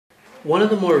One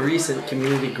of the more recent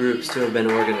community groups to have been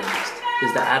organized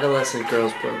is the Adolescent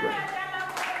Girls Program.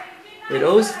 It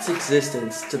owes its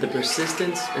existence to the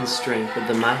persistence and strength of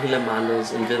the Mahila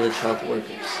Mandals and village health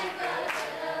workers.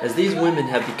 As these women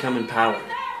have become empowered,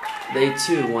 they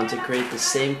too want to create the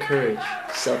same courage,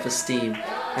 self-esteem,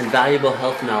 and valuable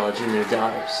health knowledge in their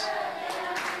daughters.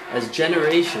 As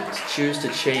generations choose to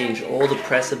change old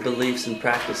oppressive beliefs and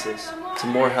practices to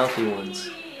more healthy ones,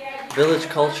 village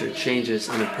culture changes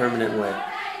in a permanent way.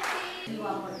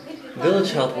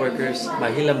 Village health workers,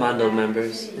 Mahila Mandal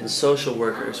members, and social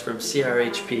workers from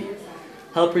CRHP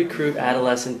help recruit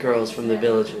adolescent girls from the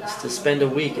villages to spend a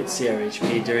week at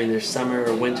CRHP during their summer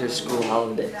or winter school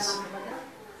holidays.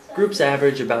 Groups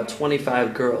average about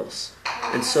 25 girls,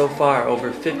 and so far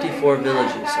over 54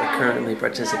 villages are currently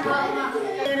participating.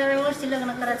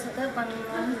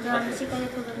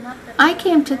 I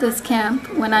came to this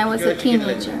camp when I was a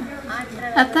teenager.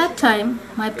 At that time,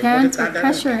 my parents were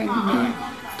pressuring me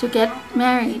to get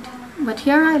married, but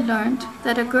here I learned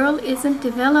that a girl isn't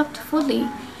developed fully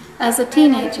as a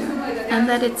teenager and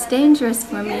that it's dangerous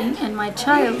for me and my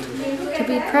child to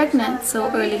be pregnant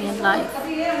so early in life.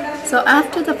 So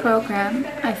after the program,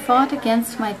 I fought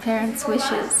against my parents'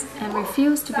 wishes and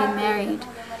refused to be married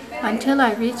until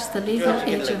I reached the legal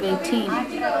age of 18,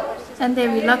 and they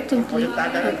reluctantly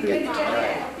agreed.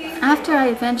 After I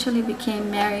eventually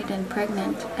became married and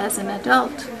pregnant as an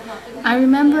adult, I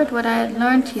remembered what I had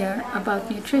learned here about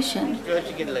nutrition,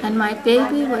 and my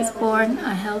baby was born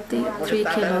a healthy 3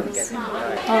 kilos.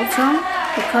 Also,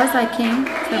 because I came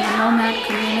from a nomad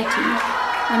community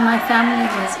and my family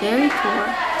was very poor,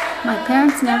 my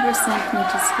parents never sent me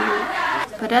to school.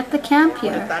 But at the camp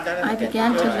here, I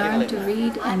began to learn to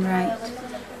read and write,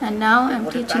 and now I'm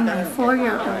teaching my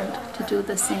 4-year-old to do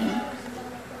the same.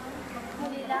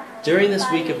 During this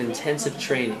week of intensive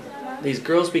training, these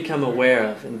girls become aware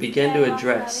of and begin to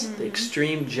address the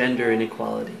extreme gender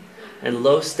inequality and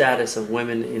low status of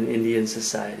women in Indian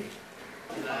society.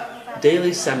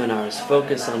 Daily seminars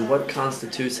focus on what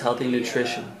constitutes healthy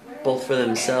nutrition, both for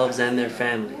themselves and their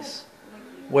families,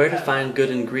 where to find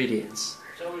good ingredients,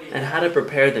 and how to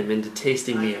prepare them into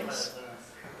tasty meals.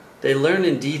 They learn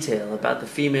in detail about the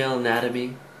female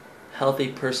anatomy, healthy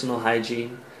personal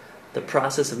hygiene, the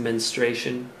process of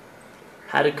menstruation,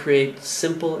 how to create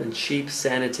simple and cheap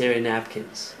sanitary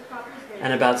napkins,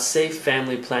 and about safe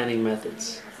family planning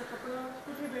methods.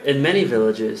 In many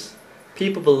villages,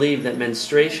 people believe that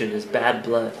menstruation is bad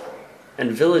blood,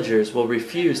 and villagers will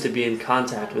refuse to be in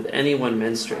contact with anyone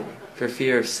menstruating for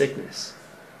fear of sickness.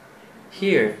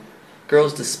 Here,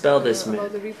 girls dispel this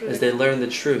myth as they learn the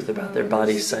truth about their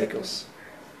body's cycles.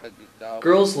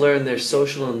 Girls learn their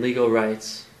social and legal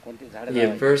rights, the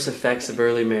adverse effects of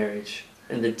early marriage,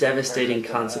 and the devastating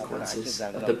consequences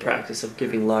of the practice of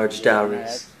giving large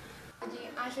dowries.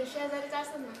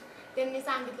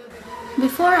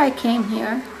 Before I came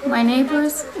here, my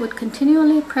neighbors would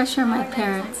continually pressure my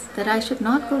parents that I should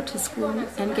not go to school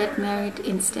and get married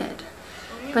instead.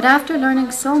 But after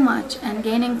learning so much and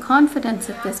gaining confidence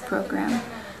at this program,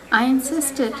 I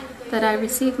insisted that I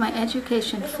receive my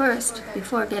education first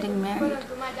before getting married.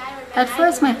 At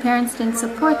first, my parents didn't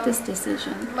support this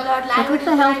decision, but with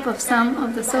the help of some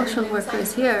of the social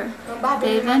workers here,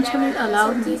 they eventually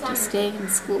allowed me to stay in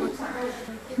school.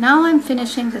 Now I'm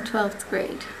finishing the 12th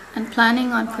grade and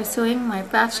planning on pursuing my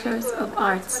Bachelor's of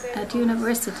Arts at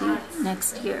university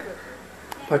next year.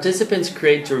 Participants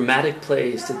create dramatic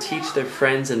plays to teach their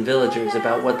friends and villagers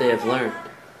about what they have learned.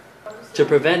 To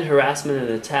prevent harassment and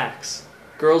attacks,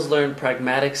 girls learn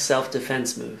pragmatic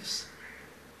self-defense moves.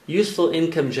 Useful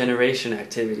income generation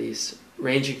activities,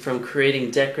 ranging from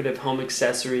creating decorative home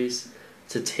accessories,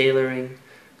 to tailoring,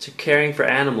 to caring for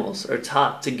animals, are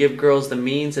taught to give girls the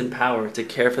means and power to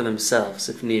care for themselves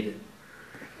if needed.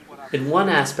 In one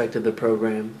aspect of the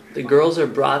program, the girls are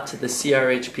brought to the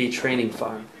CRHP training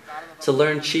farm to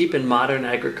learn cheap and modern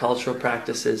agricultural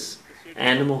practices,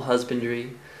 animal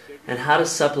husbandry, and how to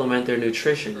supplement their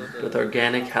nutrition with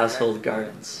organic household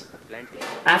gardens.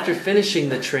 After finishing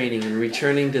the training and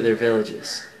returning to their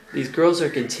villages, these girls are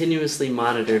continuously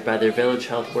monitored by their village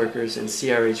health workers and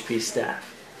CRHP staff,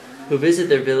 who visit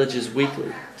their villages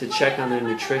weekly to check on their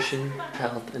nutrition,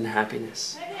 health, and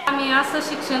happiness. Now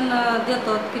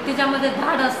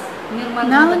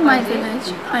in my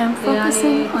village, I am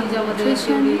focusing on the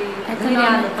nutrition,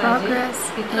 economic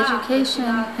progress,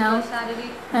 education, health,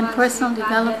 and personal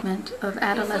development of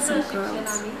adolescent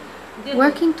girls,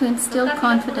 working to instill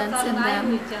confidence in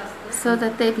them so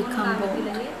that they become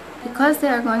bold. Because they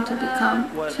are going to become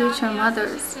future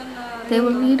mothers, they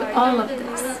will need all of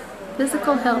this.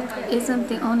 Physical health isn't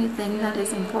the only thing that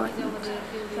is important.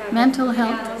 mental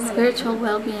health, spiritual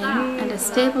well-being, and a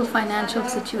stable financial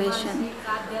situation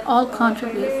all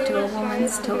contribute to a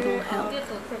woman's total health.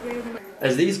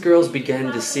 As these girls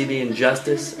begin to see the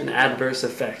injustice and adverse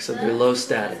effects of their low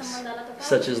status,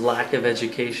 such as lack of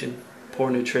education,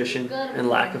 poor nutrition, and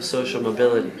lack of social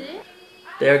mobility,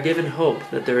 they are given hope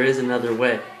that there is another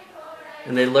way,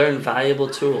 and they learn valuable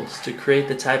tools to create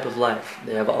the type of life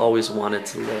they have always wanted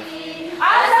to live.